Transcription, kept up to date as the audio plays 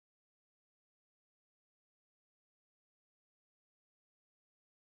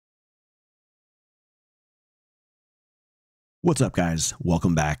What's up, guys?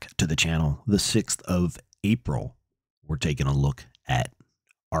 Welcome back to the channel. The 6th of April, we're taking a look at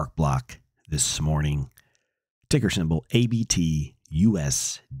Arcblock this morning. Ticker symbol ABTUSDT.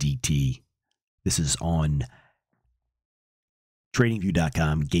 This is on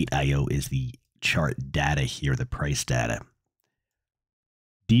tradingview.com. Gate.io is the chart data here, the price data.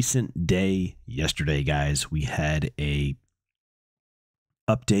 Decent day yesterday, guys. We had a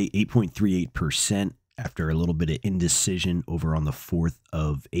update, 8.38%. After a little bit of indecision over on the 4th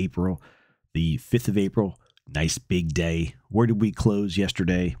of April. The 5th of April, nice big day. Where did we close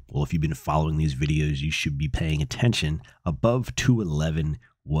yesterday? Well, if you've been following these videos, you should be paying attention. Above 211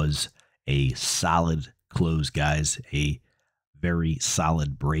 was a solid close, guys. A very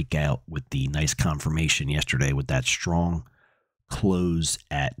solid breakout with the nice confirmation yesterday with that strong close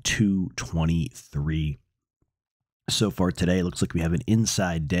at 223. So far today, looks like we have an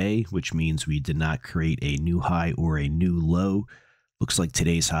inside day, which means we did not create a new high or a new low. Looks like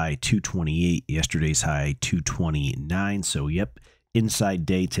today's high 228, yesterday's high 229. So yep, inside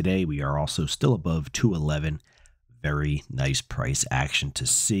day today. We are also still above 211. Very nice price action to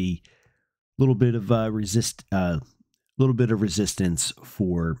see. A little bit of resistance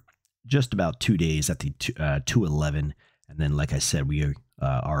for just about 2 days at the 211, and then like I said, we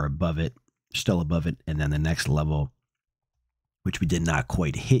are above it, still above it, and then the next level, which we did not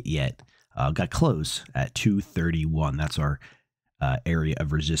quite hit yet, got close at 231. That's our area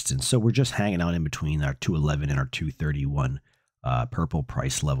of resistance. So we're just hanging out in between our 211 and our 231 purple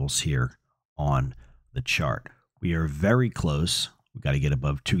price levels here on the chart. We are very close. We got to get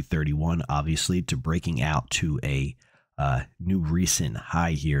above 231, obviously, to breaking out to a new recent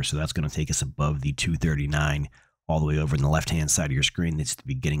high here. So that's going to take us above the 239. All the way over on the left-hand side of your screen. It's the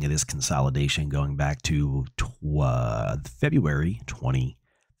beginning of this consolidation going back to February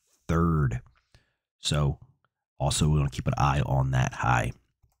 23rd. So also we want to keep an eye on that high.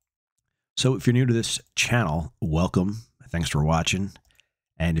 So if you're new to this channel, welcome. Thanks for watching.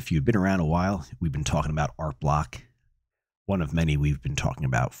 And if you've been around a while, we've been talking about Arcblock, one of many we've been talking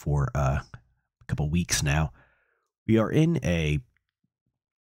about for a couple weeks now. We are in a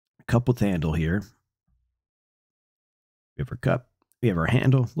cup with handle here. We have our cup, we have our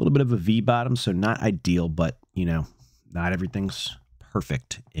handle, a little bit of a V bottom, so not ideal, but, you know, not everything's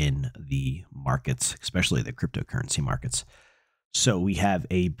perfect in the markets, especially the cryptocurrency markets. So we have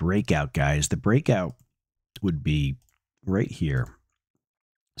a breakout, guys. The breakout would be right here.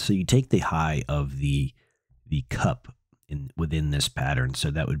 So you take the high of the cup within this pattern.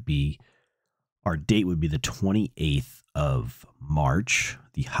 So that would be, our date would be the 28th of March.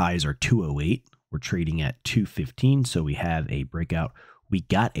 The highs are 208. We're trading at 215, so we have a breakout. We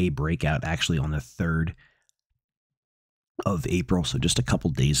got a breakout actually on the 3rd of April, so just a couple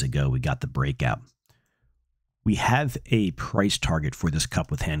days ago, we got the breakout. We have a price target for this cup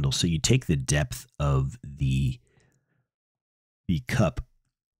with handle, so you take the depth of the cup.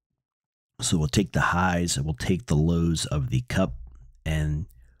 So we'll take the highs, and we'll take the lows of the cup, and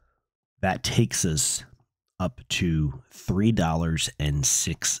that takes us up to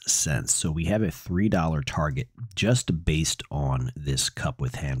 $3.06. So we have a $3 target just based on this cup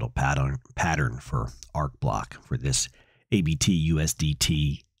with handle pattern for Arcblock for this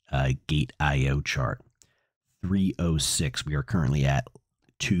ABTUSDT Gate.io chart. 306. We are currently at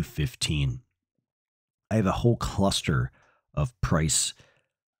 215. I have a whole cluster of price.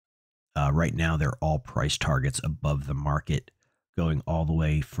 Right now, they're all price targets above the market, going all the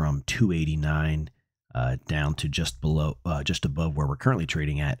way from 289 down to just below, just above where we're currently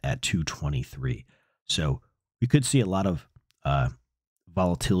trading at 223. So we could see a lot of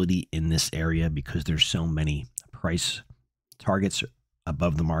volatility in this area because there's so many price targets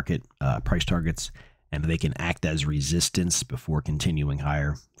above the market, price targets, and they can act as resistance before continuing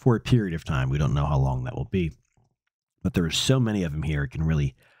higher for a period of time. We don't know how long that will be, but there are so many of them here, it can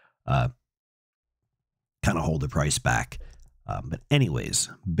really kind of hold the price back. But anyways,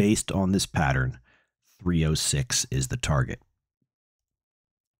 based on this pattern, 306 is the target.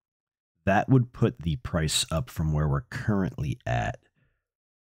 That would put the price up from where we're currently at.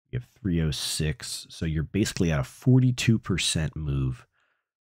 We have 306. So you're basically at a 42% move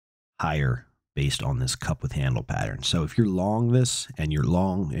higher based on this cup with handle pattern. So if you're long this and you're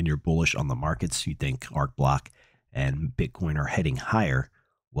long and you're bullish on the markets, you think Arcblock and Bitcoin are heading higher,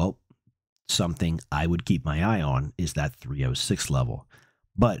 well, something I would keep my eye on is that 306 level.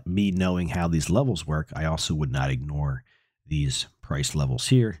 But me knowing how these levels work, I also would not ignore these price levels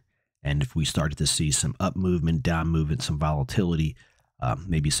here. And if we started to see some up movement, down movement, some volatility,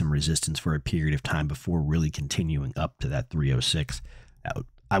 maybe some resistance for a period of time before really continuing up to that 306,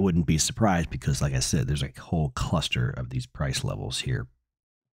 I wouldn't be surprised because, like I said, there's a whole cluster of these price levels here.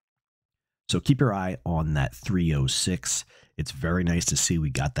 So keep your eye on that 306. It's very nice to see we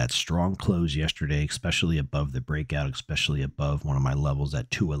got that strong close yesterday, especially above the breakout, especially above one of my levels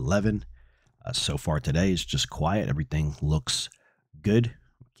at 211. So far today is just quiet. Everything looks good.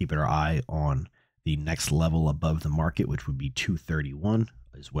 Keeping our eye on the next level above the market, which would be 231,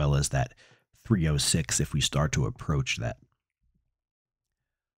 as well as that 306 if we start to approach that.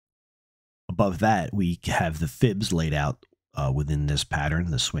 Above that, we have the fibs laid out within this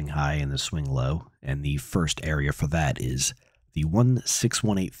pattern, the swing high and the swing low. And the first area for that is the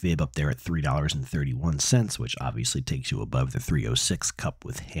 1618 fib up there at $3.31, which obviously takes you above the 306 cup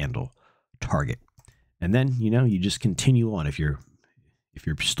with handle target. And then, you just continue on. If you're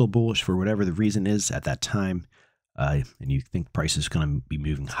still bullish for whatever the reason is at that time, and you think price is going to be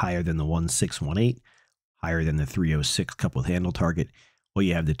moving higher than the 1618, higher than the 306 cup with handle target, well,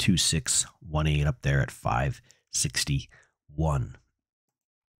 you have the 2618 up there at 561.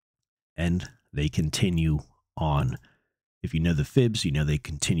 And they continue on. If you know the fibs, you know they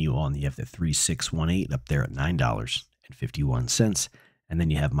continue on. You have the 3618 up there at $9.51. And then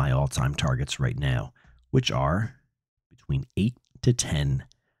you have my all-time targets right now, which are between $8 to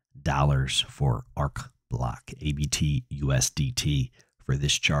 $10 for Arcblock, ABT, USDT for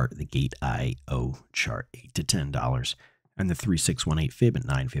this chart, the Gate.io chart, $8 to $10. And the 3618 fib at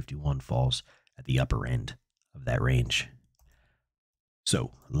 951 falls at the upper end of that range.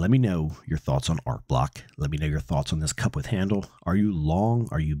 So let me know your thoughts on Arcblock. Let me know your thoughts on this cup with handle. Are you long?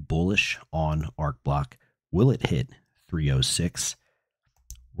 Are you bullish on Arcblock? Will it hit 306?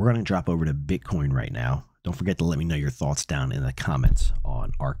 We're going to drop over to Bitcoin right now. Don't forget to let me know your thoughts down in the comments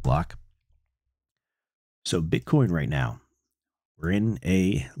on Arcblock. So Bitcoin right now, we're in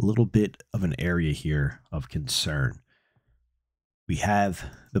a little bit of an area here of concern. We have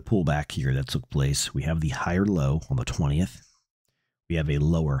the pullback here that took place. We have the higher low on the 20th. We have a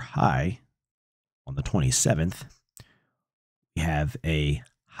lower high on the 27th. We have a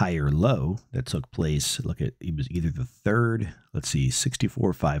higher low that took place. Look at, it was either the third, let's see,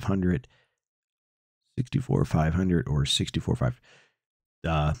 64,500, 64,500 or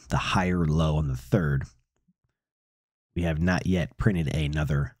 64,500. The higher low on the third. We have not yet printed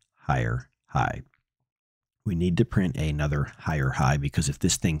another higher high. We need to print another higher high, because if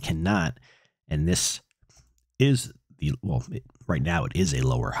this thing cannot, and this is the, well, right now it is a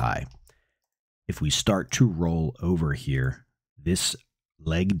lower high. If we start to roll over here, this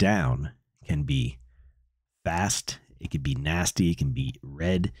leg down can be fast. It could be nasty. It can be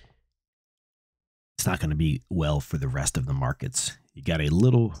red. It's not going to be well for the rest of the markets. You got a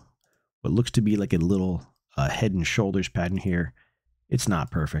little, what looks to be like a little head and shoulders pattern here. It's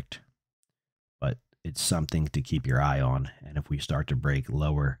not perfect, but it's something to keep your eye on. And if we start to break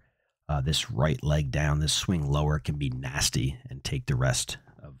lower, this right leg down, this swing lower can be nasty and take the rest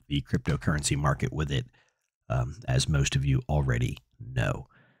of the cryptocurrency market with it, as most of you already know.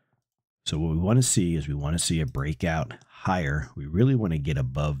 So what we want to see is we want to see a breakout higher. We really want to get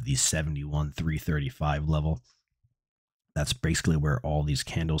above the 71,335 level. That's basically where all these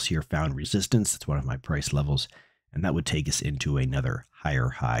candles here found resistance. That's one of my price levels. And that would take us into another higher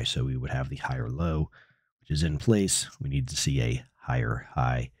high. So we would have the higher low, which is in place. We need to see a higher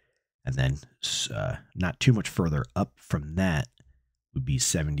high. And then not too much further up from that would be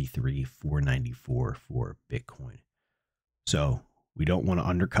 73,494 for Bitcoin. So we don't want to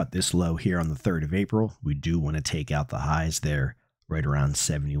undercut this low here on the 3rd of April. We do want to take out the highs there right around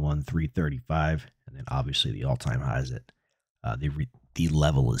 71,335. And then obviously the all-time highs at the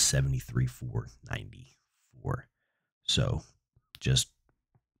level is 73,494. So just,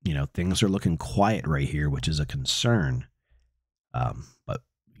 things are looking quiet right here, which is a concern. But,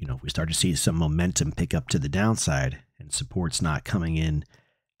 if we start to see some momentum pick up to the downside and support's not coming in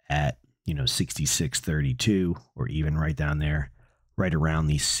at, 66.32 or even right down there, right around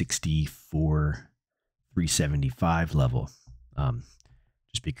the 64,375 level.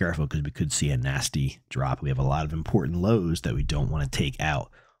 Just be careful, because we could see a nasty drop. We have a lot of important lows that we don't want to take out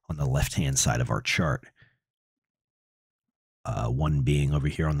on the left-hand side of our chart. One being over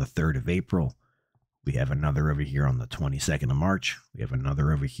here on the 3rd of April. We have another over here on the 22nd of March. We have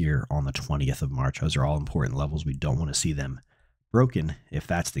another over here on the 20th of March. Those are all important levels. We don't want to see them broken. If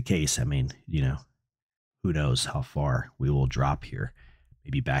that's the case, I mean, who knows how far we will drop here.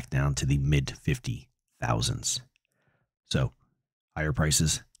 Maybe back down to the mid 50,000s. So higher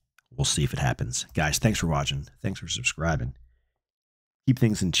prices, we'll see if it happens. Guys, thanks for watching. Thanks for subscribing. Keep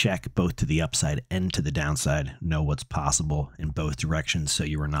things in check, both to the upside and to the downside. Know what's possible in both directions so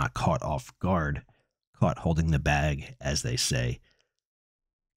you are not caught off guard, caught holding the bag, as they say.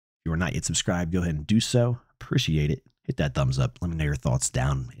 you are not yet subscribed, go ahead and do so. Appreciate it. Hit that thumbs up. Let me know your thoughts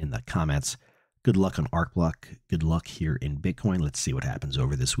down in the comments. Good luck on Arcblock. Good luck here in Bitcoin. Let's see what happens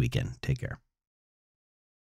over this weekend. Take care.